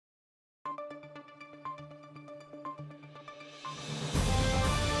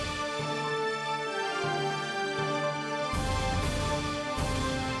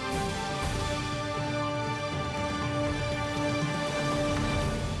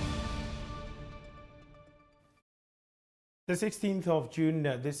The 16th of June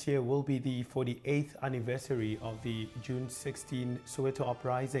this year will be the 48th anniversary of the June 16 Soweto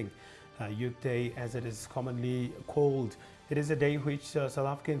Uprising, Youth Day as it is commonly called. It is a day which South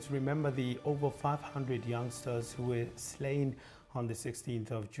Africans remember the over 500 youngsters who were slain on the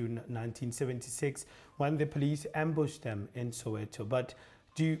 16th of June 1976 when the police ambushed them in Soweto. But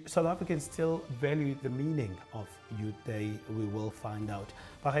do South Africans still value the meaning of Youth Day? We will find out.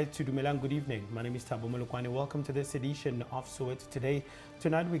 Good evening. My name is Thabo Molokwane. Welcome to this edition of Soweto Today.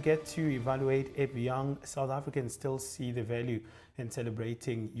 Tonight we get to evaluate if young South Africans still see the value in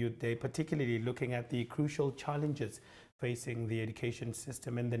celebrating Youth Day, particularly looking at the crucial challenges facing the education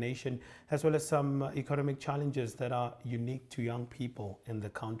system in the nation, as well as some economic challenges that are unique to young people in the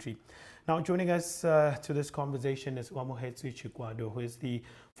country. Now, joining us to this conversation is Soweto Today, who is the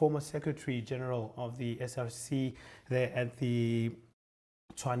former Secretary General of the SRC there at the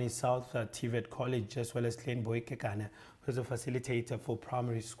Tshwane South TVET College, as well as Boy Kekana, who is a facilitator for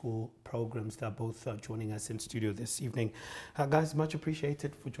primary school programs. They're both joining us in studio this evening. Guys, much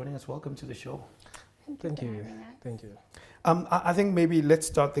appreciated for joining us. Welcome to the show. Thank you. Thank you. I think maybe let's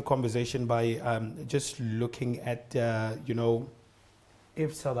start the conversation by just looking at,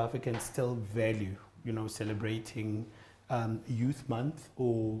 if South Africans still value, celebrating Youth Month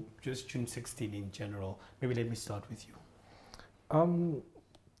or just June 16 in general. Maybe let me start with you.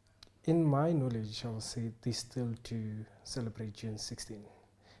 In my knowledge, I would say they still do celebrate June 16.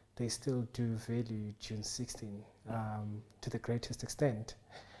 They still do value June 16 to the greatest extent.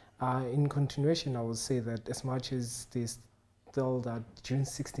 In continuation, I would say that as much as there's still that June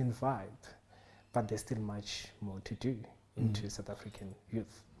 16 vibe, but there's still much more to do into South African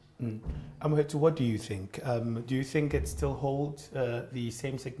youth. So what do you think? Do you think it still holds the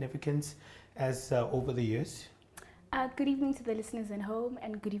same significance as over the years? Good evening to the listeners at home,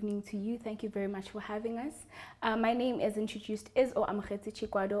 and good evening to you. Thank you very much for having us. My name, as introduced, is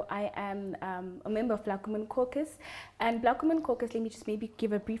Soweto. I am a member of Black Women Caucus. And Black Women Caucus, let me just maybe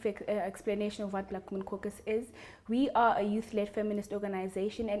give a brief explanation of what Black Women Caucus is. We are a youth-led feminist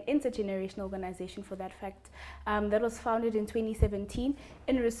organization, an intergenerational organization for that fact, that was founded in 2017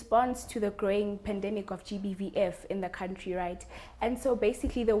 in response to the growing pandemic of GBVF in the country, right? And so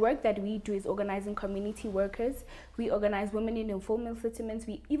basically the work that we do is organizing community workers. We organize women in informal settlements.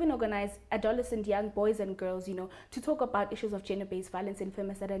 We even organize adolescent young boys and girls, to talk about issues of gender-based violence and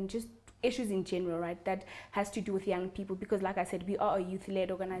femicide and just issues in general, right, that has to do with young people, because like I said, we are a youth-led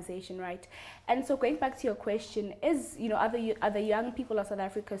organization, right? And so going back to your question, is, other young people of South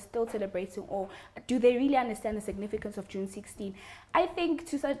Africa still celebrating, or do they really understand the significance of June 16? I think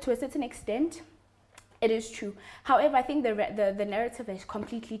to a certain extent, it is true. However, I think the narrative has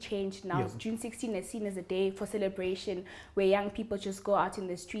completely changed now. Yes. June 16 is seen as a day for celebration where young people just go out in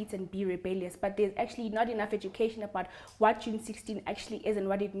the streets and be rebellious. But there's actually not enough education about what June 16 actually is and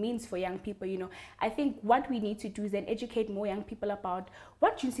what it means for young people. I think what we need to do is then educate more young people about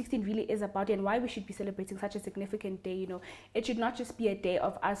what June 16 really is about and why we should be celebrating such a significant day. It should not just be a day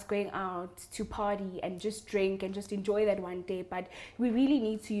of us going out to party and just drink and just enjoy that one day. But we really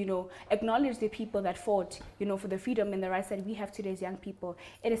need to, acknowledge the people that fought, for the freedom and the rights that we have today as young people,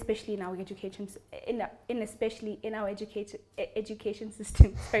 and especially in our education, especially in our education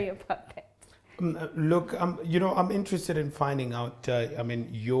system. Sorry about that. Look, I'm interested in finding out,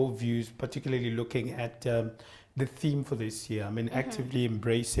 your views, particularly looking at the theme for this year. Actively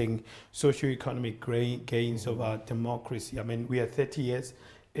embracing socio-economic gains of our democracy. We are 30 years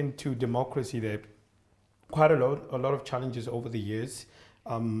into democracy. There are quite a lot of challenges over the years.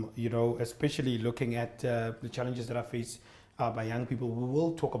 Especially looking at the challenges that are faced by young people. We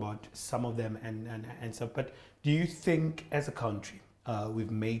will talk about some of them and stuff. But do you think, as a country, we've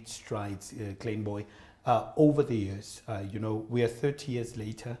made strides, Boy, over the years? We are 30 years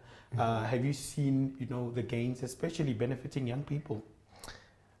later. Have you seen, the gains, especially benefiting young people?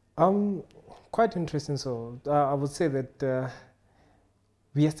 Quite interesting. So I would say that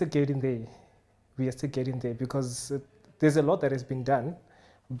we are still getting there. We are still getting there because there's a lot that has been done,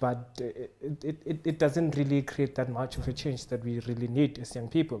 but it doesn't really create that much of a change that we really need as young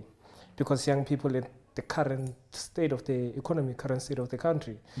people, because young people in the current state of the economy, current state of the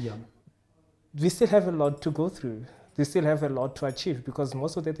country, we still have a lot to go through. They still have a lot to achieve because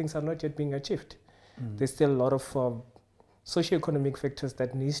most of the things are not yet being achieved. There's still a lot of socio-economic factors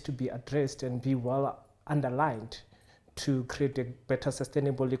that needs to be addressed and be well underlined to create a better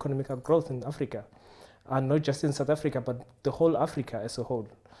sustainable economic growth in Africa. And not just in South Africa, but the whole Africa as a whole.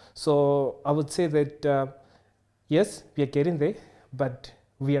 So I would say that, yes, we are getting there, but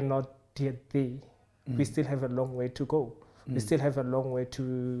we are not yet there. We still have a long way to go. We still have a long way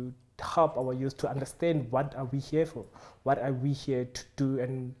to help our youth to understand what are we here for, what are we here to do,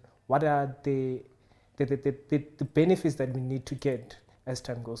 and what are the benefits that we need to get as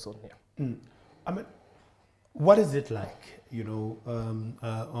time goes on here. I mean, what is it like,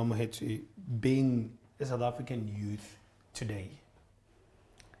 being a South African youth today?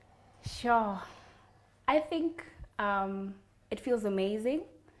 Sure. I think it feels amazing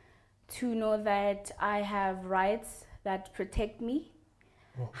to know that I have rights that protect me.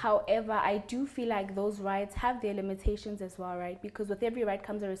 However, I do feel like those rights have their limitations as well, right? Because with every right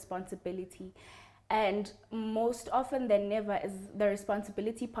comes a responsibility. And most often than never, is the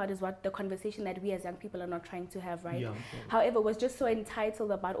responsibility part is what the conversation that we as young people are not trying to have, right? Yeah. However, we're just so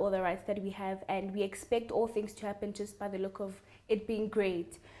entitled about all the rights that we have, and we expect all things to happen just by the look of it being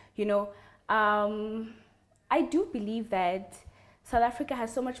great, I do believe that South Africa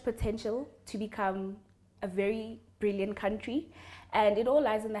has so much potential to become a very brilliant country, and it all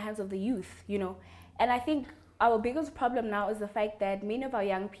lies in the hands of the youth, And I think our biggest problem now is the fact that many of our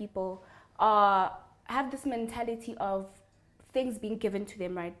young people have this mentality of things being given to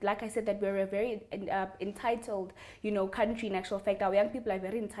them, right? Like I said, that we're a very entitled, country. In actual fact, our young people are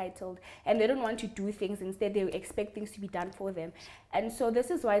very entitled, and they don't want to do things. Instead, they expect things to be done for them. And so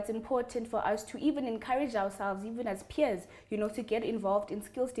this is why it's important for us to even encourage ourselves, even as peers, to get involved in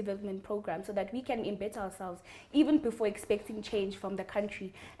skills development programs so that we can embed ourselves even before expecting change from the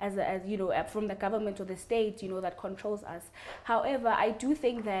country, as from the government or the state, that controls us. However, I do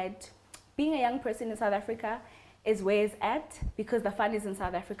think that being a young person in South Africa is where it's at, because the fun is in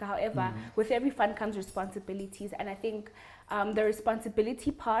South Africa. However, with every fun comes responsibilities, and I think the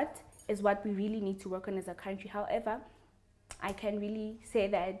responsibility part is what we really need to work on as a country. However, I can really say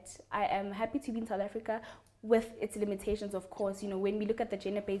that I am happy to be in South Africa, with its limitations, of course. When we look at the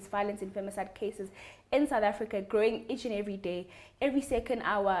gender-based violence and femicide cases in South Africa growing each and every day, every second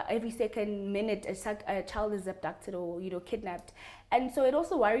hour, every second minute, a child is abducted or kidnapped. And so it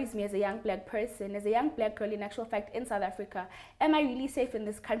also worries me as a young black person, as a young black girl, in actual fact, in South Africa. Am I really safe in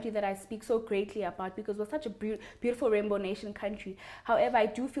this country that I speak so greatly about, because we're such a beautiful rainbow nation country? However, I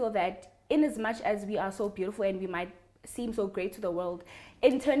do feel that in as much as we are so beautiful and we might seem so great to the world,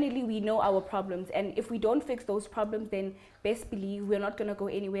 internally we know our problems, and if we don't fix those problems, then best believe we're not going to go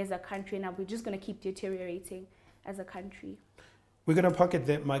anywhere as a country, and we're just going to keep deteriorating as a country. We're going to pocket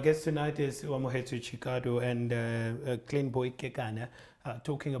that. My guest tonight is Wamohetsu Chikado and Clean Boy Kekana,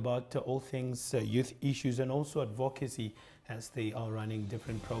 talking about all things youth issues and also advocacy as they are running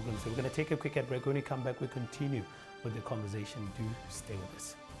different programs. So we're going to take a quick break. When we come back, we continue with the conversation. Do stay with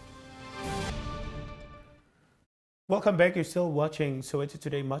us. Welcome back. You're still watching Soweto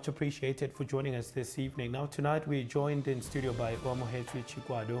Today. Much appreciated for joining us this evening. Now, tonight we're joined in studio by Wamohetsu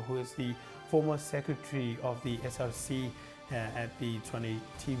Chikado, who is the former secretary of the SRC at the Tshwane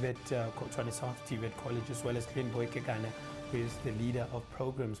South TVET College, as well as Clean Boy Kekana, who is the leader of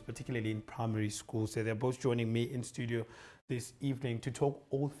programs, particularly in primary schools. So they're both joining me in studio this evening to talk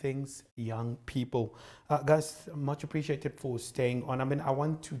all things young people. Guys, much appreciated for staying on. I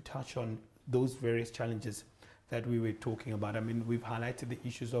want to touch on those various challenges that we were talking about. We've highlighted the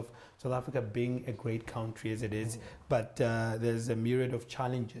issues of South Africa being a great country as it is, but there's a myriad of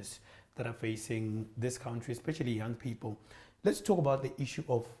challenges that are facing this country, especially young people. Let's talk about the issue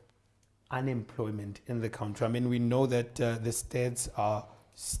of unemployment in the country. We know that the stats are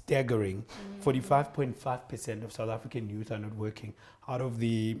staggering. 45.5% of South African youth are not working, out of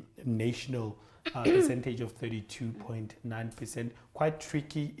the national percentage of 32.9%. Quite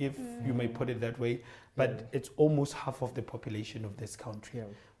tricky, if you may put it that way, but it's almost half of the population of this country. Yeah.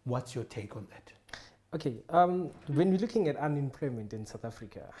 What's your take on that? Okay, when we're looking at unemployment in South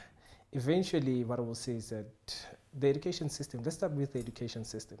Africa, eventually what I will say is that the education system, let's start with the education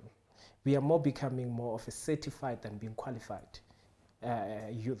system. We are more becoming more of a certified than being qualified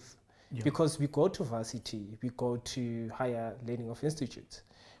youth. Yeah. Because we go to varsity, we go to higher learning of institutes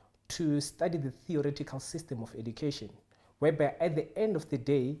to study the theoretical system of education, whereby at the end of the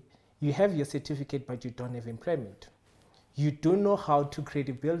day, you have your certificate, but you don't have employment. You don't know how to create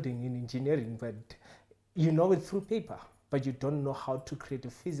a building in engineering, but you know it through paper, but you don't know how to create a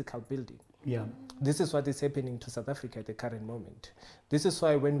physical building. Yeah. This is what is happening to South Africa at the current moment. This is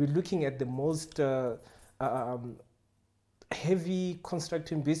why when we're looking at the most heavy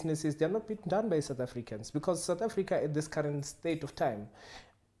construction businesses, they're not being done by South Africans, because South Africa at this current state of time,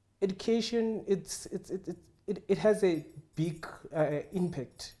 education, it has a big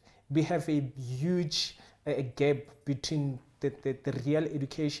impact. We have a huge gap between the real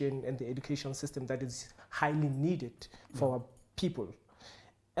education and the education system that is highly needed for our people.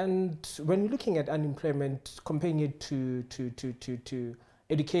 And when we're looking at unemployment, comparing it to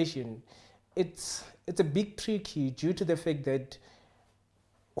education, it's a big tricky due to the fact that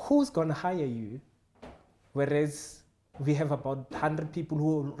who's going to hire you, whereas we have about 100 people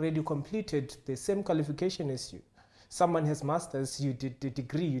who already completed the same qualification as you. Someone has masters, you did the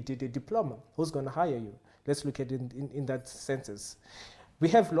degree, you did a diploma. Who's going to hire you? Let's look at it in that senses. We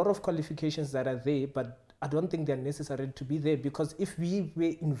have a lot of qualifications that are there, but I don't think they're necessary to be there, because if we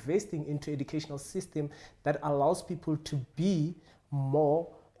were investing into educational system that allows people to be more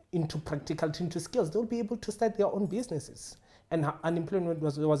into practicality, into skills, they'll be able to start their own businesses. And unemployment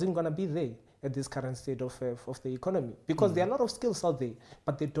wasn't going to be there at this current state of the economy, because there are a lot of skills out there,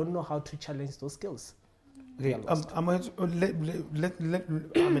 but they don't know how to challenge those skills. Okay,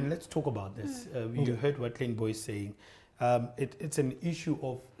 let's talk about this. You heard what Clean Boy is saying. It's an issue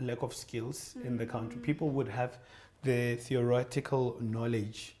of lack of skills in the country. People would have the theoretical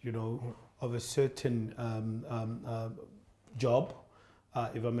knowledge, of a certain job,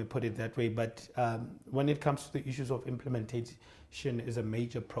 if I may put it that way. But when it comes to the issues of implementation, is a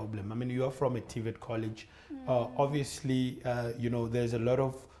major problem. I mean, you are from a TVET college. Obviously, there's a lot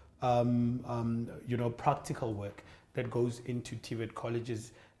of practical work that goes into TVET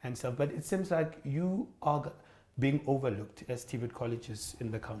colleges and stuff. But it seems like you are being overlooked as TVET colleges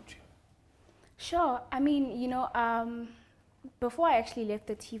in the country. Sure. I mean, before I actually left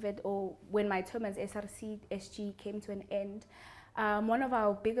the TVET, or when my term as SRC SG came to an end, one of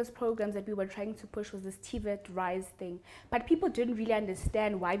our biggest programs that we were trying to push was this TVET Rise thing. But people didn't really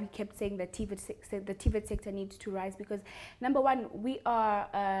understand why we kept saying that the TVET sector needs to rise, because number one, we are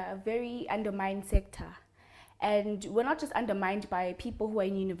a very undermined sector. And we're not just undermined by people who are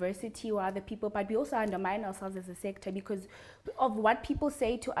in university or other people, but we also undermine ourselves as a sector because of what people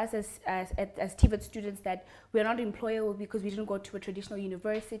say to us as TVET students, that we're not employable because we didn't go to a traditional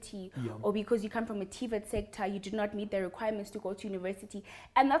university, or because you come from a TVET sector, you did not meet the requirements to go to university.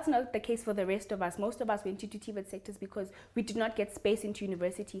 And that's not the case for the rest of us. Most of us went into TVET sectors because we did not get space into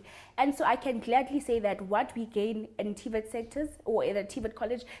university. And so I can gladly say that what we gain in TVET sectors or in a TVET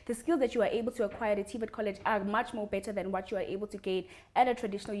college, the skills that you are able to acquire at a TVET college are much more better than what you are able to gain at a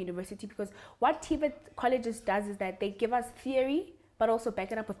traditional university, because what TVET colleges does is that they give us theory but also back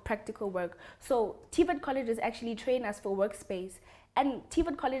it up with practical work. So TVET colleges actually train us for workspace, and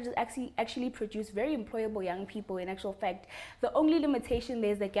TVET colleges actually produce very employable young people. In actual fact, the only limitation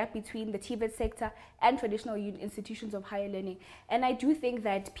there is the gap between the TVET sector and traditional institutions of higher learning. And I do think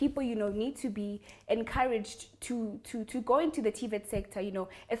that people, need to be encouraged to go into the TVET sector.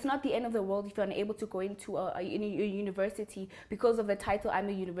 It's not the end of the world if you're unable to go into a university because of the title, I'm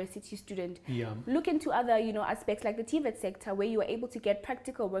a university student. Look into other, aspects like the TVET sector, where you are able to get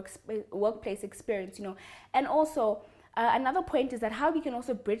practical workplace experience, and also another point is that how we can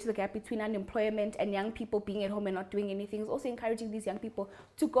also bridge the gap between unemployment and young people being at home and not doing anything is also encouraging these young people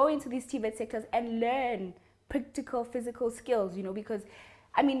to go into these TVET sectors and learn practical physical skills, because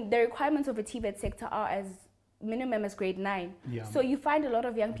the requirements of a TVET sector are as minimum as grade 9. So you find a lot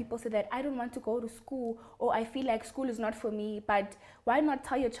of young people say that I don't want to go to school, or I feel like school is not for me. But why not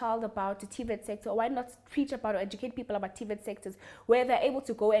tell your child about the TVET sector, or why not preach about or educate people about TVET sectors where they're able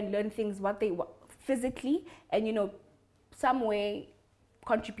to go and learn things what they physically and some way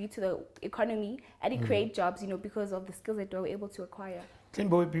contribute to the economy and create jobs, because of the skills that they were able to acquire. Clean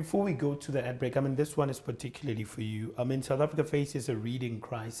Boy, before we go to the ad break, this one is particularly for you. South Africa faces a reading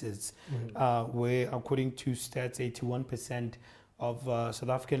crisis where, according to stats, 81% of South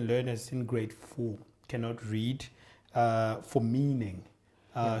African learners in grade 4 cannot read for meaning.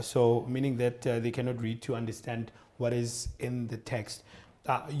 So meaning that they cannot read to understand what is in the text.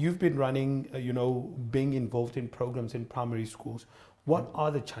 You've been running, being involved in programs in primary schools. What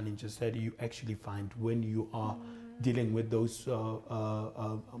are the challenges that you actually find when you are dealing with those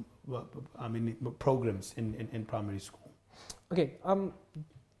programs in primary school? Okay.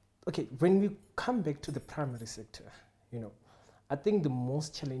 When we come back to the primary sector, I think the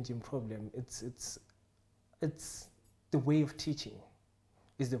most challenging problem it's the way of teaching.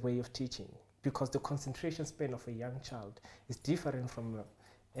 Is the way of teaching, because the concentration span of a young child is different from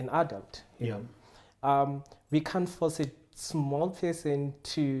an adult. We can't force a small person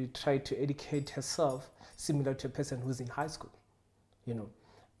to try to educate herself similar to a person who's in high school.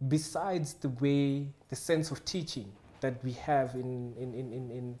 Besides the sense of teaching that we have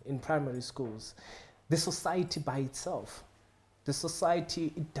in primary schools, the society by itself,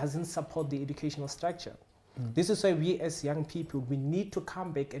 it doesn't support the educational structure. This is why we as young people, we need to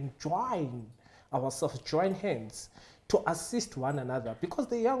come back and join hands to assist one another, because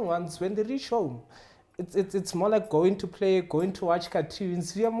the young ones, when they reach home, it's more like going to play, going to watch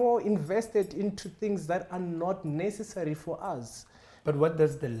cartoons. We are more invested into things that are not necessary for us. But what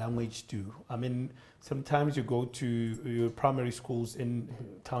does the language do? I mean, sometimes you go to your primary schools in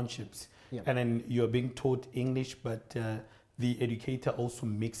townships, and then you're being taught English, but the educator also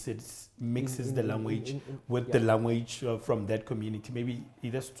mixes the language with the language from that community, maybe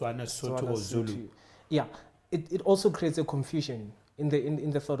either Tswana, Sotho, or Zulu. Yeah, it also creates a confusion in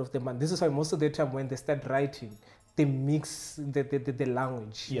the thought of the man. This is why most of the time when they start writing, they mix the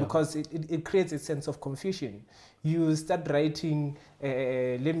language, because it creates a sense of confusion. You start writing,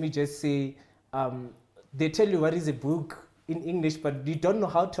 let me just say, they tell you what is a book in English, but you don't know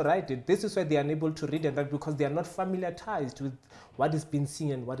how to write it. This is why they are unable to read and write, because they are not familiarized with what is being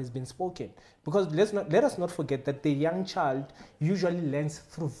seen and what is being spoken. Because let us not forget that the young child usually learns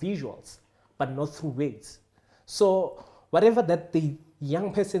through visuals, but not through words. So whatever that the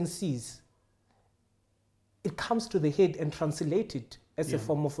young person sees, it comes to the head and translated as a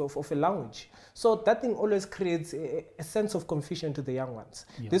form of a language. So that thing always creates a sense of confusion to the young ones.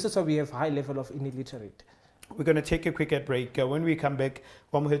 This is why we have high level of illiterate. We're going to take a quick break. When we come back,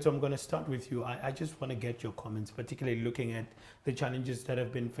 Wamuheto, I'm going to start with you. I just want to get your comments, particularly looking at the challenges that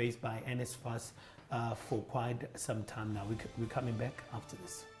have been faced by NSFAS for quite some time now. We're coming back after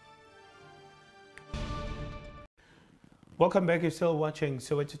this. Welcome back. You're still watching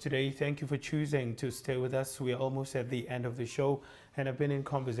Soweto Today. Thank you for choosing to stay with us. We are almost at the end of the show, and I've been in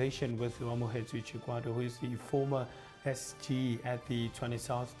conversation with Wamuheto Chikwado, who is the former SG at the Tshwane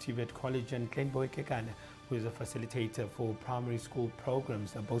South TVET College, and Glenboy Kekana, who is a facilitator for primary school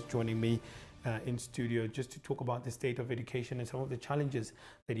programs. They're both joining me in studio just to talk about the state of education and some of the challenges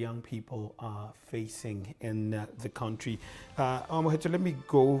that young people are facing in the country. Wamuheto, let me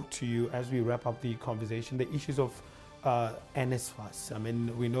go to you as we wrap up the conversation. The issues of NSFAS. I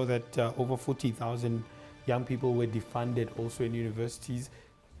mean, we know that over 40,000 young people were defunded also in universities.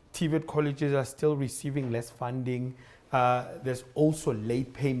 TVET colleges are still receiving less funding. There's also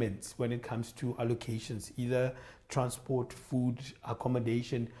late payments when it comes to allocations, either transport, food,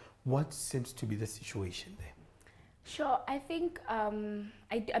 accommodation. What seems to be the situation there? Sure, I think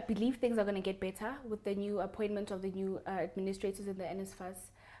I believe things are going to get better with the new appointment of the new administrators in the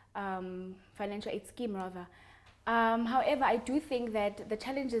NSFAS financial aid scheme rather. However, I do think that the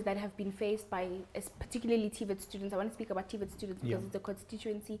challenges that have been faced by particularly TVET students, I want to speak about TVET students because it's the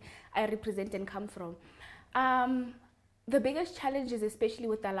constituency I represent and come from. The biggest challenges, especially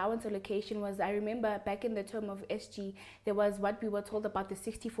with the allowance allocation, was I remember back in the term of SG, there was what we were told about the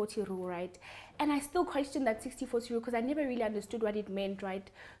 60-40 rule, right? And I still question that 60-40 rule because I never really understood what it meant, right?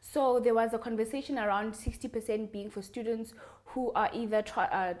 So there was a conversation around 60% being for students who are either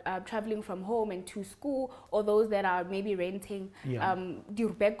traveling from home and to school, or those that are maybe renting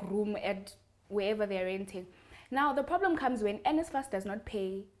the back room at wherever they're renting. Now, the problem comes when NSFAS does not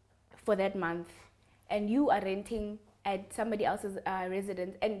pay for that month and you are renting at somebody else's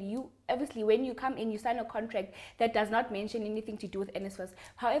residence, and you obviously when you come in you sign a contract that does not mention anything to do with NSFAS.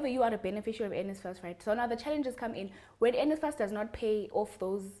 However, you are a beneficiary of NSFAS, right? So now the challenges come in when NSFAS does not pay off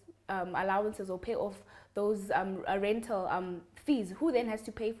those allowances or pay off those rental fees. Who then has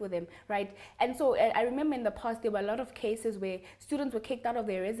to pay for them, right? And so I remember in the past there were a lot of cases where students were kicked out of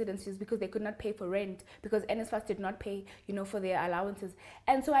their residences because they could not pay for rent because NSFAS did not pay, you know, for their allowances.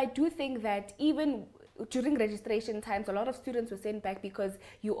 And so I do think that even during registration times, a lot of students were sent back because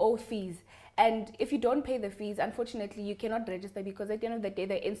you owe fees. And if you don't pay the fees, unfortunately, you cannot register because at the end of the day,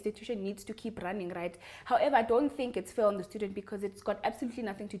 the institution needs to keep running, right? However, I don't think it's fair on the student because it's got absolutely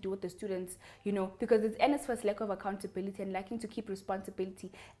nothing to do with the students, you know, because it's NSFAS lack of accountability and lacking to keep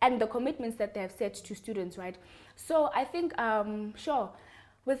responsibility and the commitments that they have set to students, right? So I think, sure,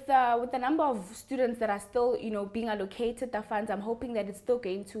 with the number of students that are still, you know, being allocated the funds, I'm hoping that it's still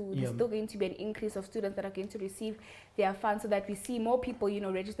going to be an increase of students that are going to receive their funds, so that we see more people, you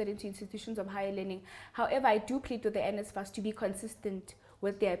know, registered into institutions of higher learning. However, I do plead with the NSFAS to be consistent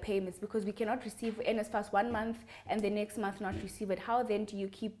with their payments, because we cannot receive NSFAS 1 month and the next month not receive it. How then do you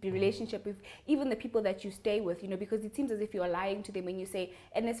keep the relationship with even the people that you stay with, you know, because it seems as if you are lying to them when you say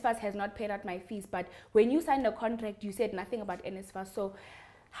NSFAS has not paid out my fees, but when you signed a contract you said nothing about NSFAS. So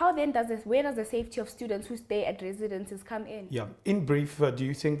how then where does the safety of students who stay at residences come in? Yeah, in brief, do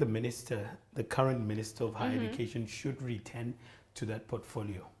you think the current Minister of Higher Education should return to that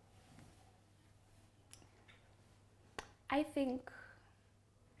portfolio? I think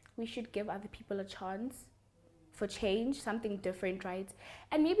we should give other people a chance for change, something different, right?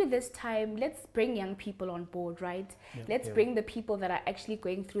 And maybe this time, let's bring young people on board, right? Let's bring the people that are actually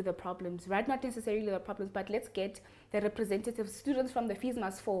going through the problems, right? Not necessarily the problems, but let's get the representatives, students from the Fees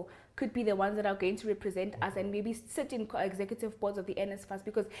Must Fall, could be the ones that are going to represent us and maybe sit in executive boards of the NSFAS,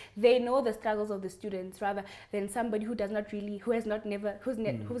 because they know the struggles of the students rather than somebody who does not really, who's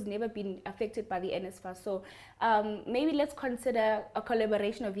never been affected by the NSFAS. So maybe let's consider a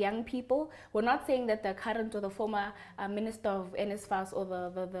collaboration of young people. We're not saying that the current or the former minister of NSFAS or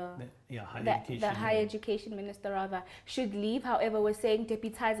the higher education minister rather should leave. However, we're saying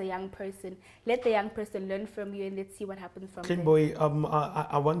deputize a young person. Let the young person learn from you, and let's see what happens from there. Boy,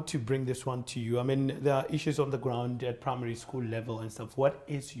 I want to bring this one to you. I mean, there are issues on the ground at primary school level and stuff. What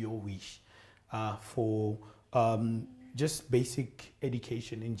is your wish for just basic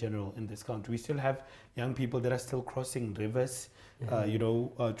education in general in this country? We still have young people that are still crossing rivers,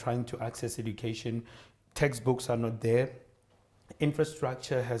 trying to access education. Textbooks are not there.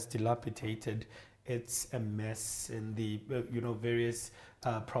 Infrastructure has dilapidated. It's a mess in the various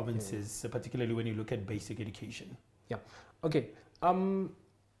provinces, particularly when you look at basic education. Yeah. Okay.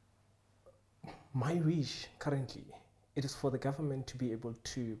 My wish currently, it is for the government to be able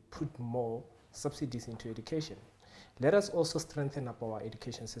to put more subsidies into education. Let us also strengthen up our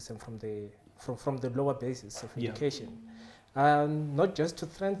education system from the lower basis of education. Not just to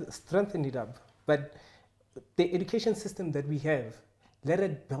strengthen it up, but the education system that we have, let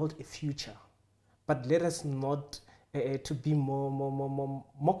it build a future. But let us not to be more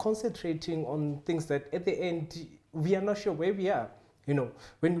concentrating on things that at the end we are not sure where we are. You know,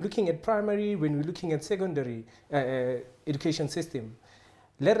 when we're looking at primary, when we're looking at secondary education system,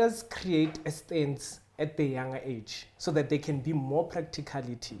 let us create a stance at the younger age so that there can be more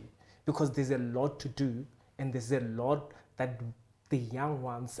practicality, because there's a lot to do and there's a lot that the young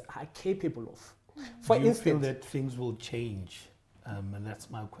ones are capable of. For do you instance, feel that things will change? And that's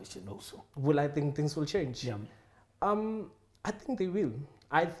my question also. Will I think things will change? Yeah. I think they will.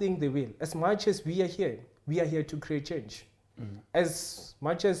 I think they will. As much as we are here to create change. As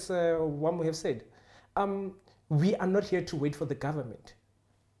much as one would have said, we are not here to wait for the government,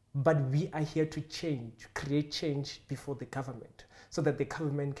 but we are here to change, create change before the government, so that the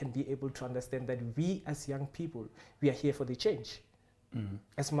government can be able to understand that we as young people, we are here for the change.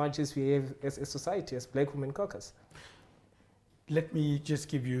 As much as we have as a society, as Black Women Caucus. Let me just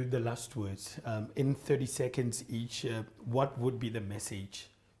give you the last words. In 30 seconds each, what would be the message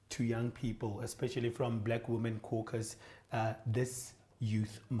to young people, especially from Black Women Caucus, this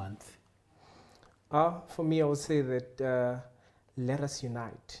Youth Month? For me, I would say that let us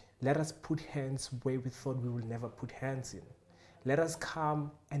unite. Let us put hands where we thought we will never put hands in. Let us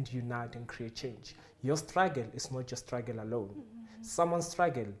come and unite and create change. Your struggle is not your struggle alone. Someone's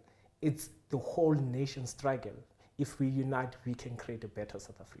struggle, it's the whole nation's struggle. If we unite, we can create a better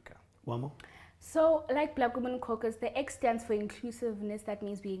South Africa. One more. So, like Black Women Caucus, the X stands for inclusiveness. That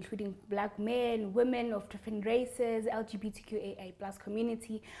means we're including Black men, women of different races, LGBTQAI+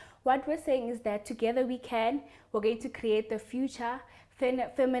 community. What we're saying is that together we can. We're going to create the future.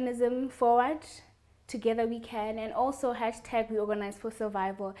 Feminism forward. Together we can. And also hashtag we organize for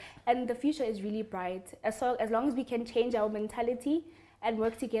survival. And the future is really bright. As long as we can change our mentality and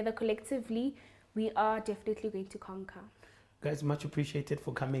work together collectively, we are definitely going to conquer. Guys, much appreciated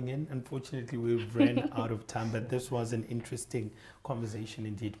for coming in. Unfortunately, we've ran out of time, but this was an interesting conversation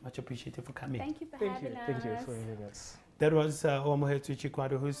indeed. Much appreciated for coming. Thank you for having us. Thank you for having us. That was Oamohetu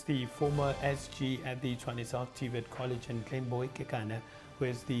Chikwado, who's the former SG at the Tshwane South TVET College, and Boy Kekana, who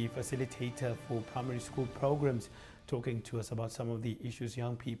is the facilitator for primary school programs, talking to us about some of the issues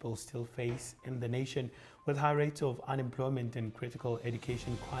young people still face in the nation. With high rates of unemployment and critical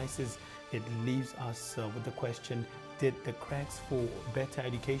education crisis, it leaves us with the question, did the cracks for better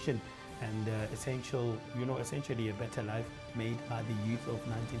education and essentially a better life made by the youth of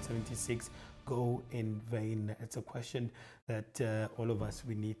 1976 go in vain? It's a question that all of us,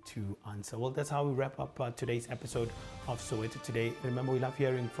 we need to answer. Well, that's how we wrap up today's episode of Soweto Today. Remember, we love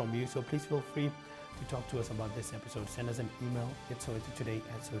hearing from you, so please feel free to talk to us about this episode. Send us an email at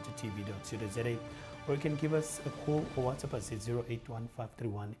sowetotoday@sowetotv.co.za, or you can give us a call or WhatsApp us at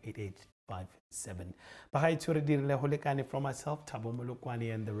 0815318857. Bahai Tsuridile Holekane from myself, Thabo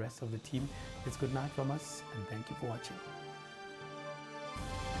Molokwani, and the rest of the team. It's good night from us, and thank you for watching.